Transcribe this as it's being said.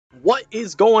What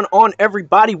is going on,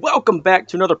 everybody? Welcome back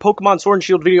to another Pokemon Sword and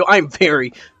Shield video. I'm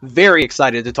very, very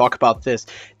excited to talk about this.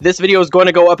 This video is going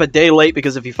to go up a day late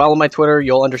because if you follow my Twitter,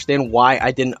 you'll understand why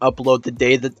I didn't upload the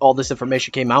day that all this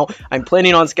information came out. I'm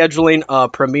planning on scheduling a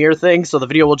premiere thing, so the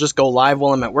video will just go live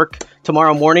while I'm at work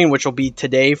tomorrow morning, which will be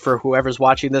today for whoever's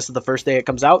watching this is the first day it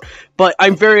comes out. But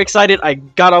I'm very excited. I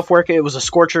got off work. It was a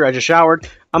scorcher. I just showered.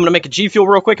 I'm going to make a G Fuel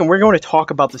real quick, and we're going to talk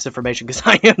about this information because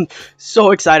I am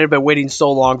so excited. I've been waiting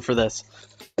so long for this.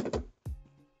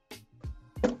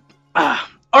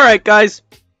 Alright, guys.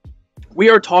 We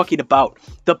are talking about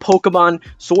the Pokemon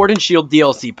Sword and Shield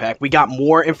DLC pack. We got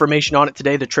more information on it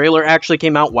today. The trailer actually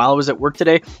came out while I was at work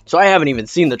today, so I haven't even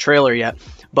seen the trailer yet.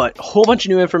 But a whole bunch of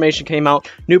new information came out,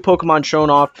 new Pokemon shown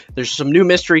off. There's some new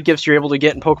mystery gifts you're able to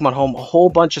get in Pokemon Home, a whole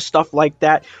bunch of stuff like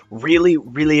that. Really,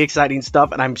 really exciting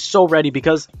stuff, and I'm so ready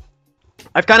because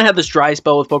I've kind of had this dry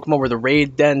spell with Pokemon where the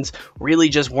raid dens really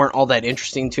just weren't all that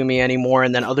interesting to me anymore,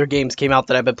 and then other games came out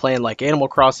that I've been playing like Animal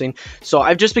Crossing, so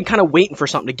I've just been kind of waiting for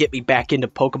something to get me back into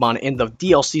Pokemon, and the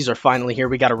DLCs are finally here.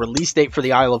 We got a release date for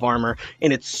the Isle of Armor,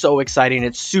 and it's so exciting.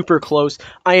 It's super close.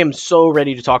 I am so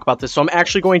ready to talk about this, so I'm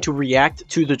actually going to react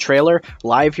to the trailer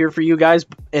live here for you guys,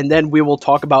 and then we will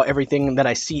talk about everything that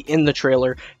I see in the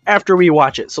trailer after we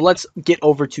watch it, so let's get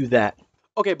over to that.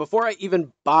 Okay, before I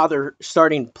even bother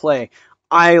starting play,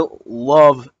 I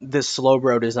love this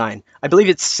Slowbro design. I believe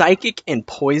it's Psychic and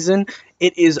Poison.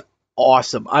 It is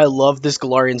awesome. I love this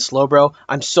Galarian Slowbro.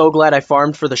 I'm so glad I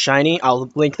farmed for the Shiny.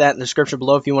 I'll link that in the description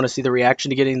below if you want to see the reaction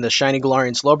to getting the Shiny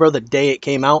Galarian Slowbro the day it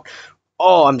came out.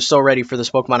 Oh, I'm so ready for this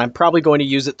Pokemon. I'm probably going to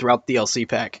use it throughout the DLC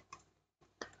pack.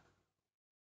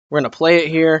 We're going to play it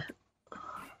here.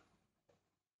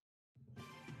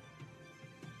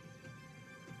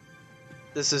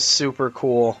 This is super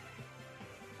cool.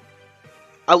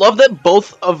 I love that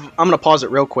both of... I'm going to pause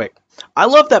it real quick. I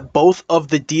love that both of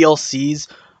the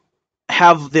DLCs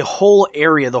have the whole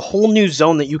area, the whole new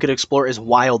zone that you could explore is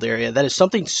wild area. That is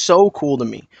something so cool to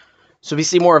me. So we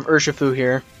see more of Urshifu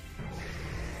here.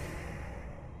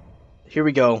 Here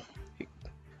we go.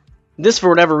 This, for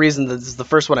whatever reason, this is the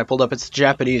first one I pulled up. It's a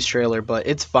Japanese trailer, but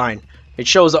it's fine. It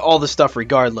shows all the stuff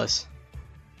regardless.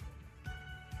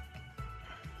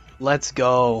 Let's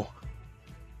go.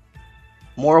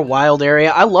 More wild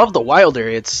area. I love the wild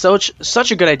area. It's such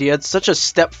a good idea. It's such a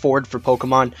step forward for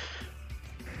Pokemon.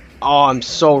 Oh, I'm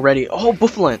so ready. Oh,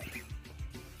 Bouffalant.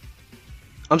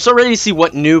 I'm so ready to see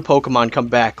what new Pokemon come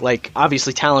back. Like,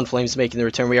 obviously, Talonflame's making the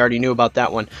return. We already knew about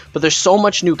that one. But there's so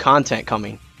much new content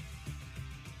coming.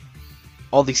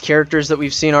 All these characters that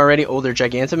we've seen already. Oh, they're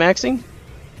Gigantamaxing?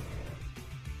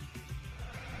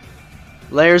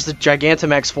 There's the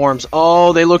Gigantamax forms.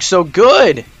 Oh, they look so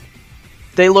good!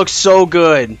 They look so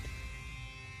good.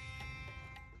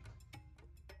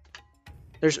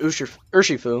 There's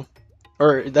Urshifu.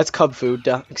 Or, that's Cubfu,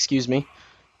 duh, excuse me.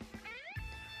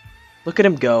 Look at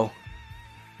him go.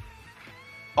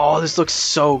 Oh, this looks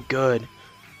so good.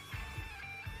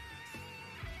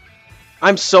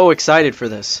 I'm so excited for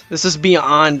this. This is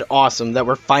beyond awesome that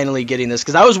we're finally getting this.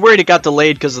 Because I was worried it got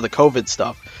delayed because of the COVID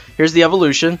stuff. Here's the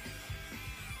evolution.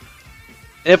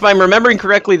 If I'm remembering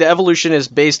correctly, the evolution is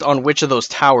based on which of those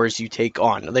towers you take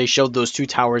on. They showed those two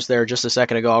towers there just a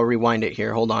second ago. I'll rewind it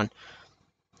here. Hold on.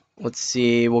 Let's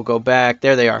see. We'll go back.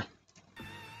 There they are.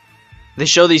 They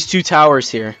show these two towers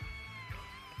here.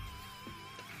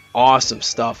 Awesome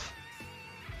stuff.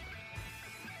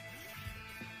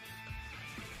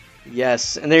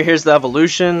 Yes. And here's the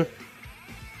evolution.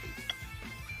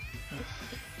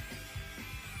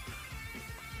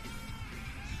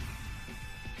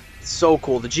 So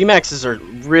cool. The Gmaxes are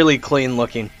really clean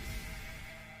looking.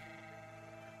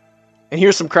 And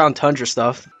here's some Crown Tundra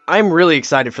stuff. I'm really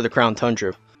excited for the Crown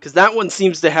Tundra. Because that one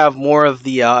seems to have more of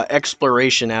the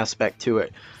exploration aspect to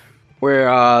it. Where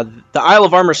the Isle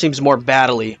of Armor seems more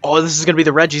battle-y. Oh, this is going to be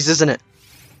the Regis, isn't it?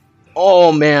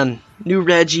 Oh, man. New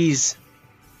Regis.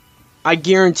 I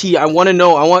guarantee, I want to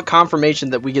know, I want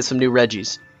confirmation that we get some new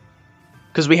Regis.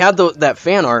 Because we had that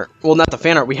fan art. Well, not the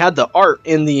fan art. We had the art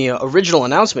in the original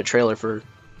announcement trailer for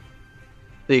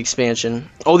the expansion.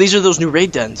 Oh, these are those new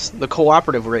raid dens. The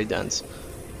cooperative raid dens.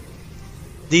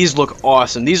 These look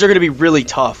awesome. These are going to be really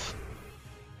tough.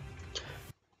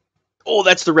 Oh,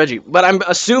 that's the Reggie. But I'm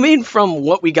assuming from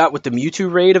what we got with the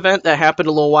Mewtwo raid event that happened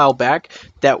a little while back,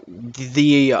 that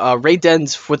the raid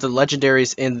dens with the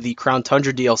legendaries in the Crown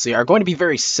Tundra DLC are going to be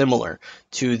very similar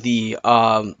to the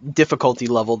difficulty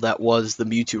level that was the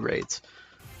Mewtwo raids.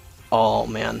 Oh,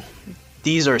 man.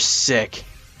 These are sick.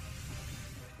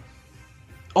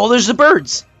 Oh, there's the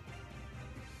birds.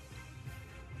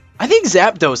 I think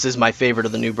Zapdos is my favorite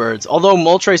of the new birds, although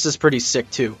Moltres is pretty sick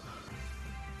too.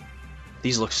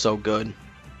 These look so good.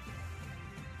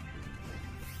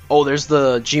 Oh, there's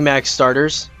the Gmax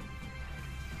starters.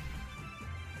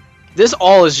 This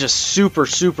all is just super,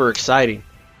 super exciting.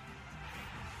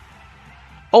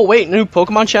 Oh, wait, new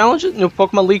Pokemon challenges? New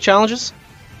Pokemon League challenges?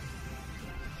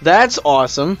 That's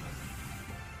awesome.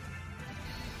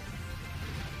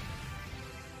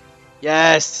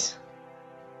 Yes.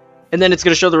 And then it's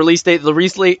going to show the release date. The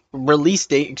release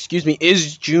date, excuse me,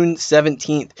 is June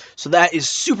 17th. So that is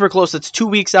super close. It's 2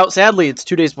 weeks out. Sadly, it's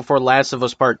 2 days before Last of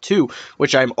Us Part 2,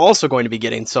 which I'm also going to be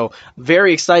getting. So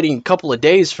very exciting couple of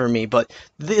days for me. But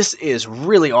this is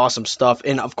really awesome stuff.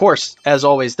 And of course, as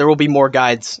always, there will be more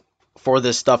guides for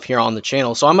this stuff here on the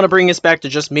channel. So I'm going to bring this back to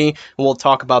just me, and we'll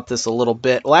talk about this a little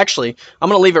bit. Well, actually, I'm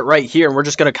going to leave it right here, and we're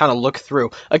just going to kind of look through.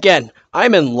 Again,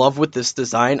 I'm in love with this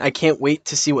design. I can't wait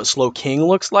to see what Slowking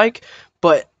looks like,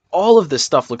 but all of this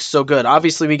stuff looks so good.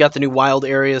 Obviously, we got the new wild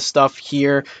area stuff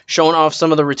here, showing off some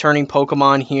of the returning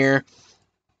Pokemon here.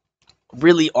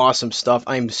 Really awesome stuff.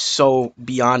 I'm so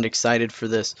beyond excited for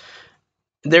this.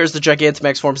 There's the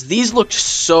Gigantamax forms. These look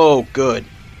so good.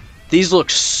 These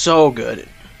look so good.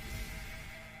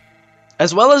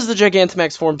 As well as the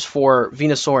Gigantamax forms for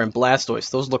Venusaur and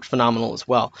Blastoise. Those look phenomenal as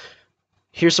well.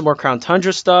 Here's some more Crown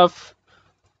Tundra stuff.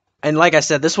 And like I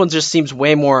said, this one just seems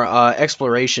way more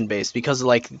exploration-based because of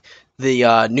like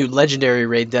the new Legendary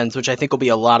Raid Dens, which I think will be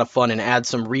a lot of fun and add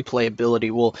some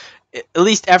replayability. Well, at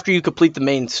least after you complete the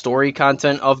main story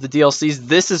content of the DLCs,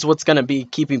 this is what's going to be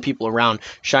keeping people around.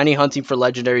 Shiny hunting for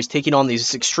Legendaries, taking on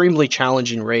these extremely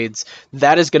challenging raids.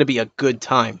 That is going to be a good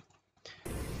time.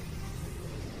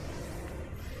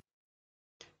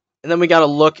 And then we got to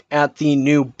look at the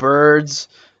new birds.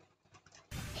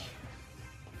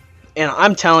 And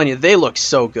I'm telling you, they look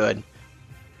so good.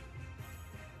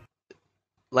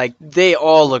 Like, they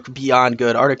all look beyond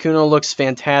good. Articuno looks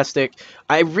fantastic.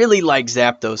 I really like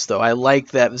Zapdos, though. I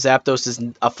like that Zapdos is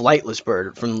a flightless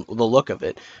bird from the look of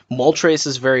it. Moltres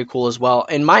is very cool as well.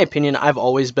 In my opinion, I've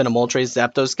always been a Moltres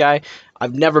Zapdos guy.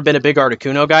 I've never been a big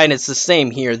Articuno guy, and it's the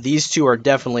same here. These two are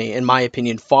definitely, in my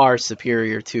opinion, far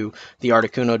superior to the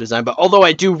Articuno design. But although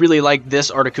I do really like this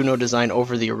Articuno design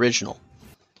over the original.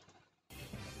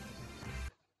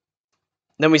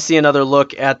 Then we see another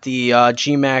look at the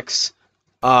Gmax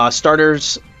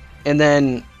starters, and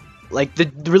then like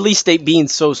the release date being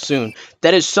so soon.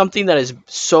 That is something that is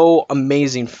so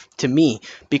amazing to me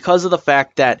because of the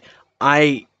fact that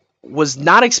I was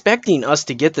not expecting us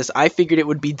to get this. I figured it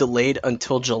would be delayed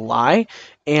until July,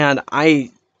 and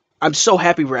I'm so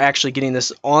happy we're actually getting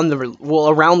this on the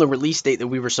around the release date that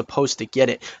we were supposed to get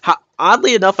it.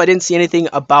 Oddly enough, I didn't see anything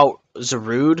about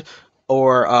Zarude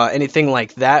or anything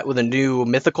like that with a new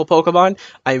mythical Pokemon.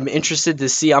 I'm interested to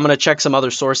see. I'm going to check some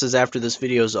other sources after this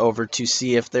video is over to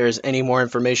see if there's any more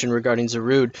information regarding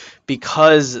Zarude,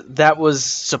 because that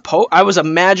was I was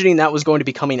imagining that was going to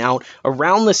be coming out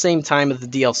around the same time of the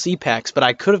DLC packs, but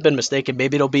I could have been mistaken.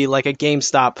 Maybe it'll be like a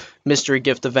GameStop mystery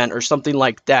gift event or something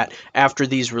like that after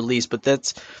these release. But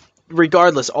that's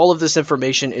regardless, all of this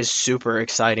information is super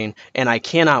exciting, and I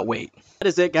cannot wait. That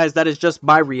is it, guys. That is just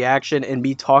my reaction and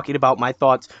me talking about my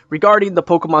thoughts regarding the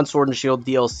Pokemon Sword and Shield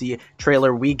DLC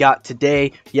trailer we got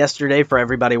yesterday for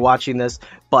everybody watching this.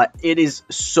 But it is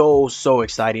so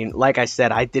exciting. Like I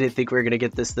said, I didn't think we were going to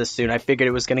get this soon. I figured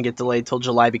it was going to get delayed till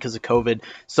July because of COVID.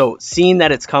 So seeing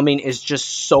that it's coming is just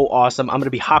so awesome. I'm going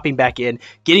to be hopping back in,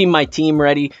 getting my team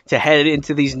ready to head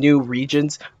into these new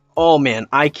regions. Oh man,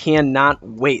 I cannot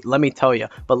wait, let me tell you.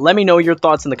 But let me know your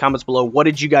thoughts in the comments below. What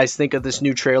did you guys think of this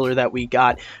new trailer that we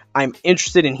got? I'm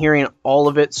interested in hearing all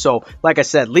of it. So, like I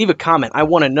said, leave a comment. I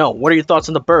want to know. What are your thoughts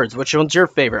on the birds? Which one's your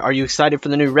favorite? Are you excited for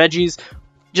the new Reggies?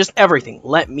 Just everything.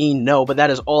 Let me know. But that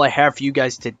is all I have for you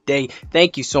guys today.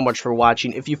 Thank you so much for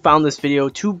watching. If you found this video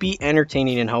to be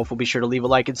entertaining and helpful, be sure to leave a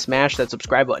like and smash that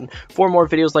subscribe button for more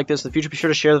videos like this in the future. Be sure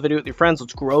to share the video with your friends.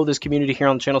 Let's grow this community here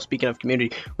on the channel. Speaking of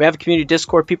community, we have a community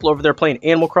Discord. People over there playing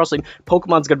Animal Crossing.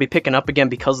 Pokemon's going to be picking up again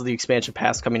because of the expansion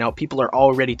pass coming out. People are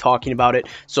already talking about it.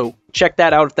 So check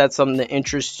that out if that's something that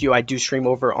interests you. I do stream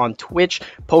over on Twitch,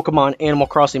 Pokemon, Animal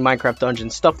Crossing, Minecraft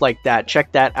Dungeons, stuff like that.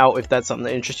 Check that out if that's something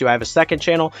that interests you. I have a second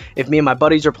channel. If me and my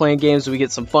buddies are playing games, we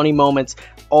get some funny moments.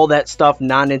 All that stuff,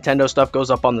 non-Nintendo stuff, goes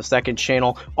up on the second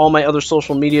channel. All my other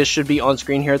social media should be on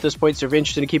screen here at this point. So if you're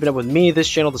interested in keeping up with me, this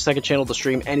channel, the second channel, the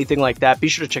stream, anything like that, be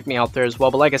sure to check me out there as well.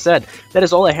 But like I said, that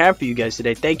is all I have for you guys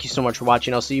today. Thank you so much for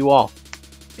watching. I'll see you all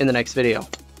in the next video.